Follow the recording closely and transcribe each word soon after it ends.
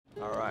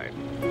All right.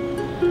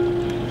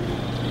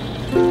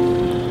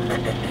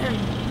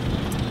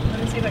 Let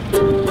me see if I can.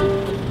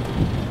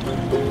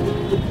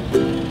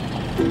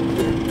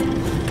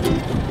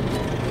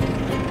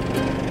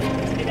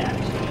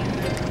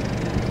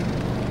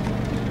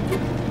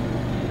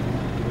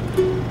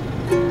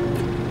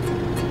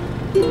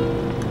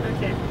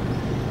 Okay.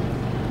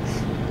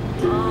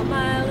 All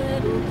my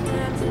little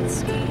plans and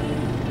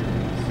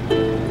schemes,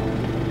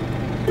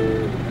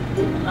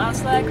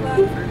 lost like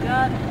long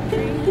forgotten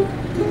dreams.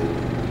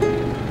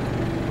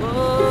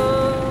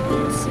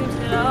 Oh, seems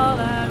that all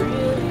I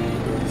really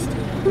was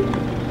doing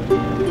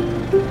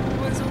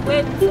was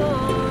waiting for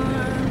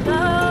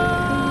love,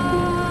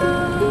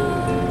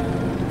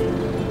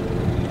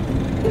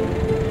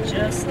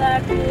 just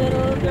like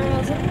little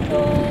girls and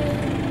boys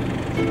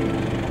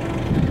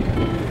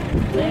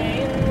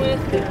playing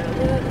with their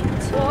little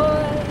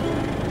toys.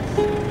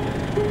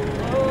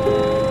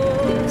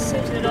 Oh,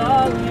 seems that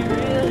all we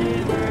really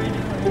were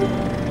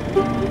doing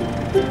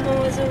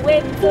was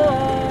waiting for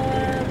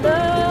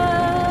love.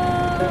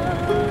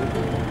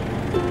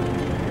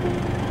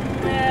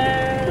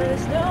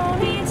 There's no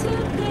need to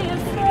be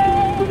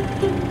afraid,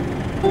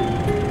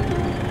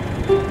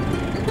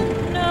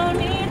 no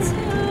need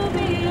to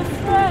be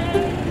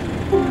afraid.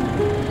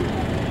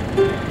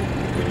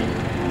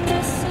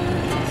 This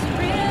is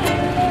real.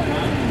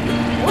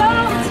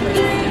 Whoa, it's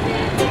real.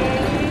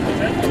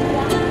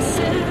 This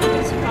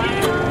is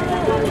real.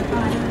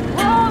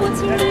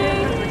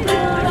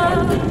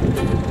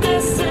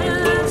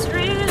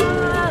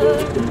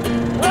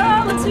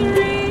 Whoa, it's real.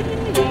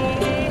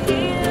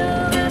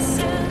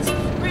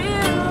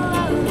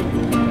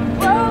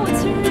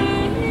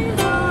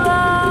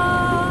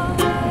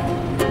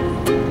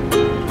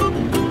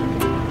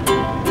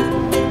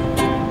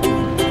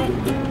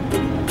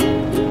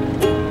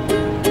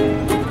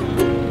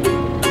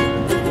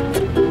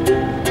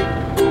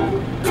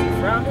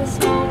 This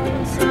is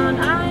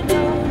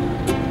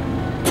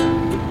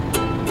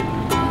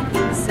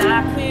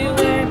exactly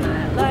where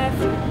my life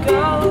would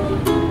go.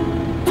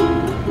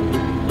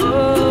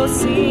 Oh,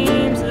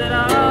 seems that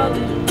all we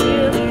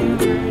really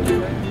were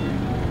doing,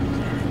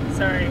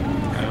 sorry,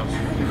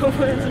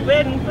 was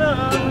waiting for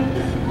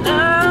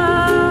love.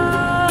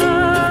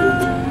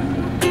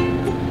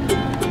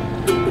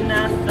 And I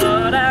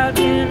thought I'd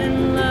been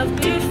in love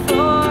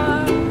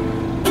before.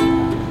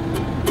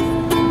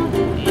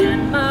 In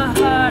my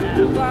heart I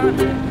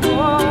wanted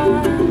more.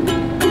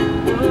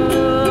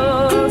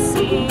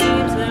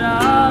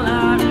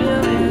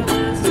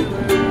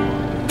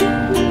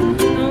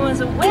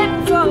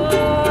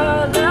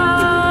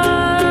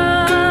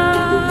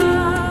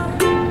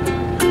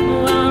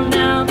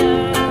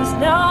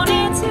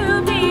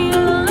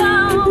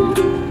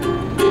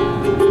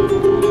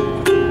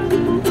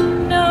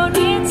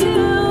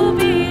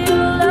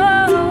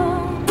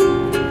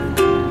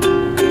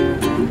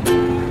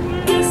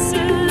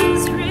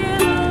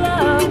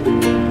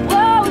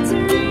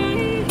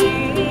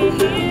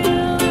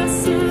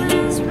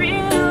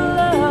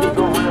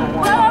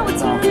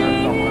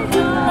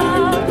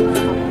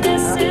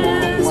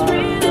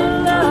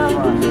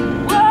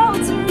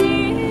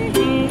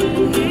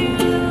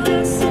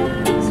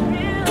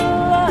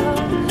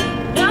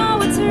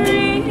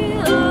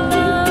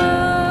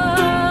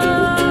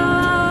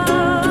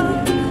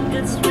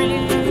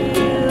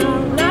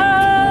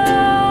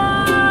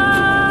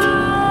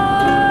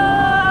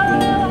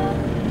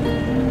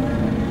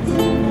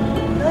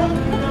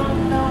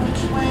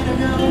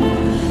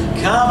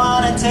 Come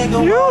on and take a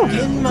walk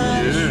in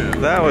my shoes.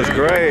 That was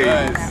great.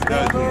 Nice.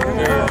 That was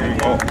very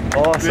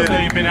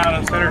awesome. You've been out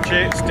on center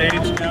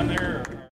stage down there?